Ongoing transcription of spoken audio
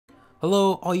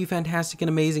Hello all you fantastic and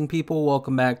amazing people,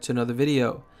 welcome back to another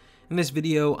video. In this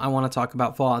video I want to talk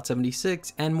about Fallout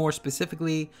 76, and more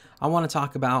specifically I want to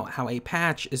talk about how a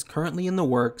patch is currently in the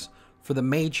works for the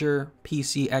major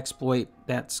PC exploit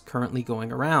that's currently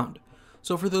going around.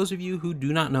 So for those of you who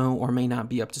do not know or may not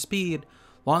be up to speed,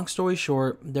 long story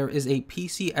short, there is a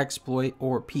PC exploit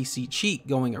or PC cheat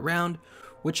going around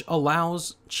which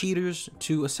allows cheaters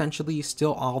to essentially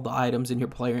steal all the items in your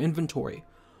player inventory.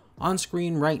 On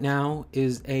screen right now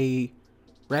is a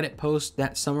Reddit post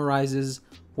that summarizes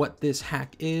what this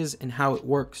hack is and how it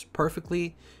works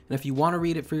perfectly. And if you want to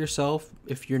read it for yourself,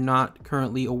 if you're not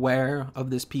currently aware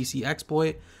of this PC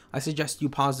exploit, I suggest you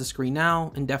pause the screen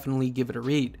now and definitely give it a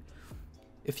read.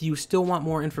 If you still want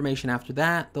more information after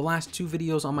that, the last two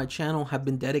videos on my channel have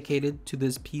been dedicated to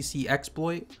this PC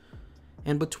exploit.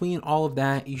 And between all of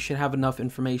that, you should have enough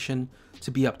information to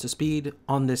be up to speed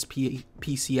on this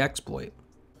PC exploit.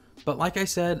 But like I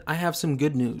said, I have some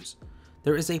good news.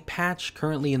 There is a patch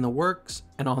currently in the works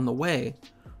and on the way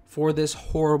for this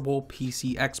horrible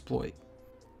PC exploit.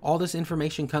 All this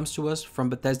information comes to us from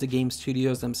Bethesda Game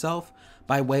Studios themselves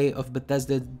by way of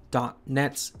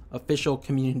Bethesda.net's official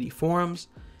community forums.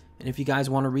 And if you guys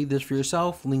want to read this for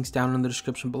yourself, links down in the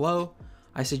description below.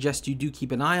 I suggest you do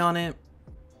keep an eye on it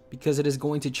because it is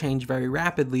going to change very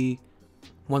rapidly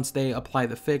once they apply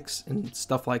the fix and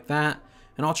stuff like that.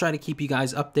 And I'll try to keep you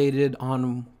guys updated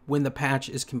on when the patch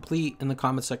is complete in the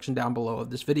comment section down below of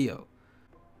this video.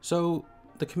 So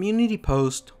the community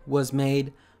post was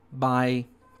made by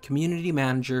community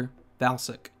manager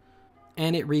Valsic,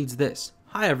 and it reads this: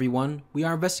 "Hi everyone, we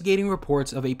are investigating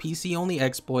reports of a PC only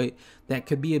exploit that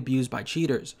could be abused by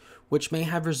cheaters, which may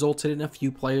have resulted in a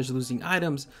few players losing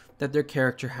items that their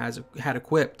character had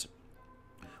equipped.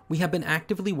 We have been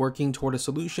actively working toward a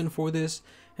solution for this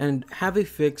and have a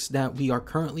fix that we are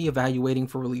currently evaluating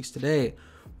for release today.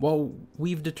 While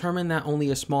we've determined that only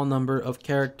a small number of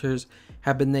characters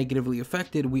have been negatively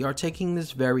affected, we are taking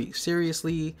this very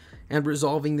seriously, and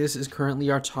resolving this is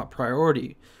currently our top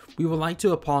priority. We would like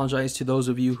to apologize to those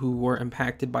of you who were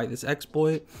impacted by this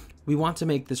exploit. We want to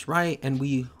make this right, and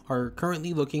we are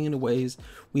currently looking into ways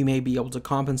we may be able to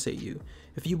compensate you.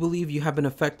 If you believe you have been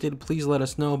affected, please let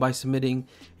us know by submitting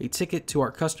a ticket to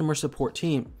our customer support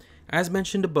team. As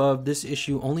mentioned above, this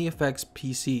issue only affects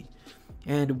PC,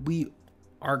 and we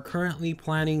are currently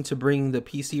planning to bring the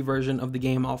PC version of the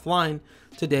game offline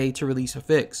today to release a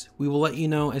fix. We will let you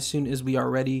know as soon as we are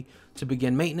ready to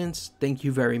begin maintenance. Thank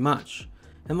you very much."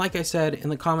 And like I said, in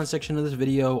the comment section of this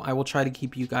video, I will try to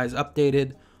keep you guys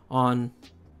updated on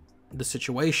the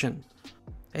situation.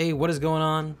 Hey, what is going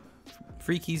on?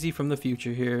 Freakeasy from the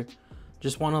future here.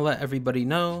 Just want to let everybody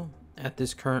know at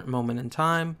this current moment in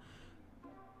time,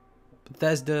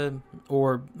 Bethesda,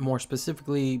 or more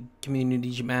specifically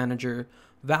community manager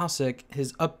Valsic,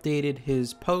 has updated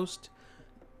his post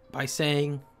by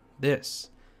saying this: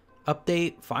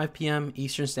 "Update 5 p.m.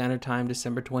 Eastern Standard Time,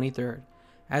 December 23rd.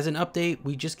 As an update,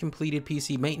 we just completed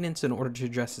PC maintenance in order to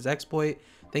address this exploit.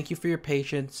 Thank you for your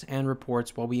patience and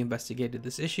reports while we investigated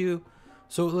this issue."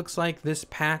 So it looks like this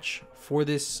patch for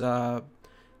this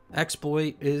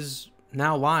exploit is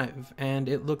now live, and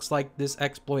it looks like this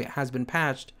exploit has been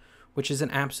patched, which is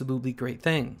an absolutely great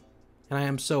thing. And I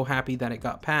am so happy that it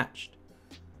got patched.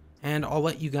 And I'll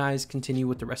let you guys continue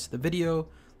with the rest of the video.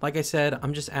 Like I said,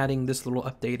 I'm just adding this little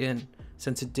update in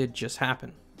since it did just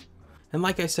happen. And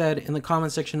like I said, in the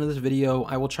comment section of this video,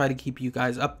 I will try to keep you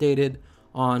guys updated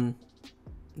on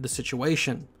the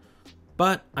situation.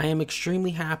 But I am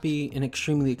extremely happy and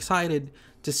extremely excited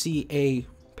to see a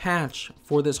patch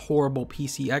for this horrible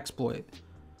PC exploit.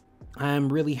 I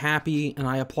am really happy, and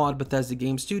I applaud Bethesda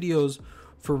Game Studios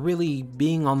for really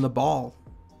being on the ball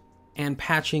and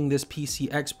patching this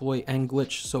PC exploit and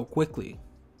glitch so quickly.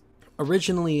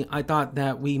 Originally, I thought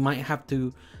that we might have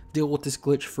to deal with this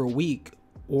glitch for a week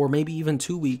or maybe even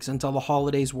 2 weeks until the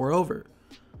holidays were over.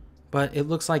 But it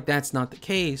looks like that's not the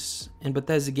case, and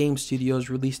Bethesda Game Studios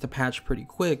released a patch pretty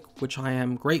quick, which I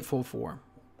am grateful for.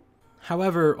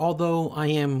 However, although I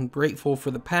am grateful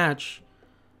for the patch,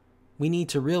 we need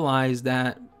to realize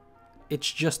that it's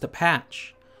just a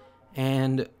patch,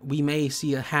 and we may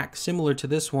see a hack similar to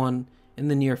this one in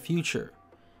the near future.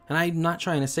 And I'm not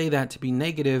trying to say that to be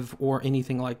negative or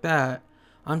anything like that.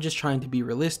 I'm just trying to be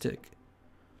realistic.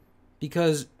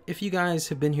 Because if you guys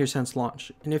have been here since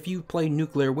launch, and if you play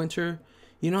Nuclear Winter,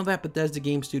 you know that Bethesda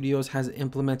Game Studios has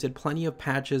implemented plenty of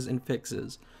patches and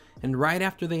fixes. And right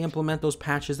after they implement those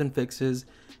patches and fixes,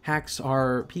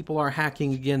 people are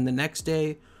hacking again the next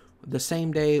day, the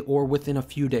same day, or within a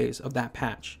few days of that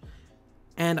patch.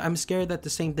 And I'm scared that the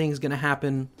same thing is going to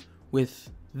happen with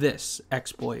this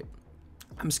exploit.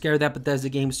 I'm scared that Bethesda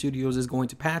Game Studios is going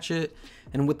to patch it,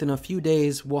 and within a few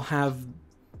days we'll have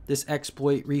this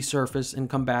exploit resurface and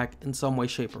come back in some way,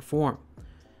 shape, or form.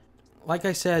 Like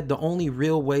I said, the only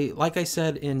real way, like I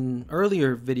said in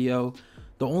earlier video,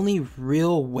 the only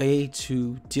real way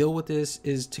to deal with this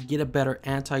is to get a better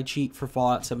anti-cheat for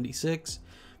Fallout 76,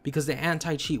 because the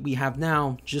anti-cheat we have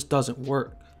now just doesn't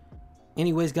work.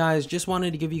 Anyways guys, just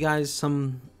wanted to give you guys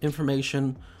some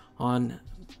information on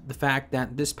the fact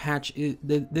that this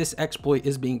exploit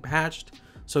is being patched.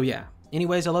 So yeah,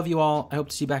 anyways, I love you all. I hope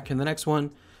to see you back in the next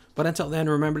one. But until then,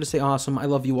 remember to stay awesome. I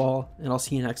love you all, and I'll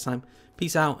see you next time.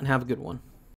 Peace out and have a good one.